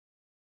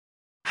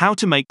How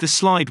to make the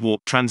slide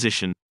warp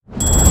transition.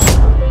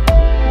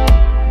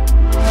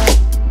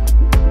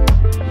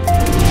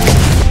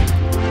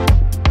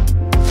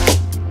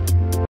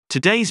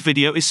 Today's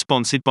video is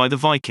sponsored by the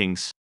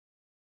Vikings.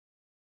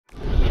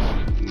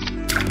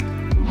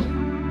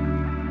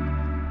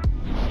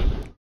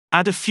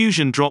 Add a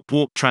Fusion drop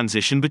warp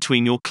transition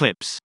between your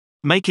clips.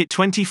 Make it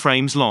 20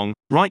 frames long,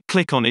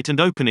 right-click on it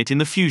and open it in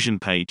the Fusion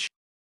page.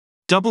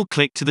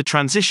 Double-click to the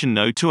transition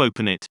node to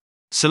open it.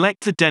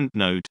 Select the dent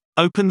node,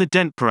 open the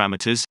dent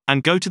parameters,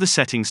 and go to the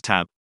Settings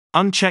tab.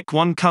 Uncheck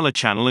one color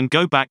channel and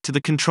go back to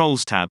the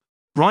Controls tab.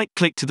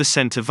 Right-click to the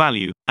center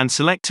value, and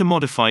select to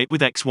modify it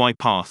with XY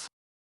path.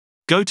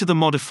 Go to the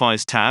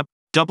Modifiers tab,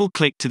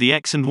 double-click to the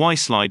X and Y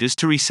sliders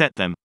to reset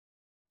them.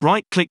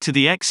 Right-click to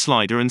the X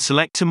slider and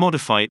select to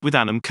modify it with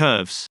anim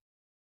curves.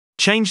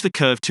 Change the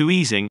curve to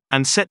easing,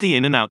 and set the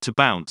in and out to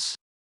bounce.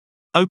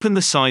 Open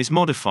the size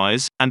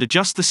modifiers, and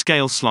adjust the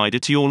scale slider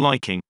to your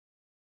liking.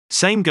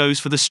 Same goes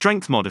for the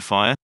strength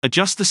modifier,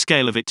 adjust the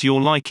scale of it to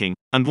your liking,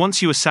 and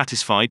once you are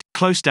satisfied,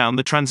 close down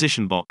the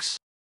transition box.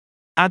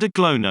 Add a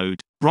glow node,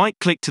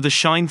 right-click to the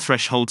shine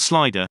threshold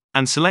slider,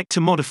 and select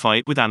to modify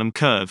it with anim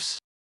curves.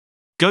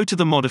 Go to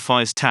the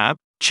Modifiers tab,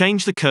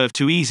 change the curve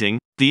to easing,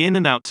 the in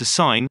and out to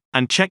sine,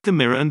 and check the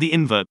mirror and the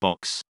invert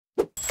box.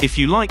 If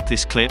you liked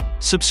this clip,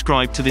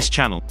 subscribe to this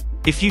channel.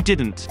 If you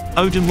didn't,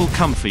 Odin will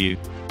come for you.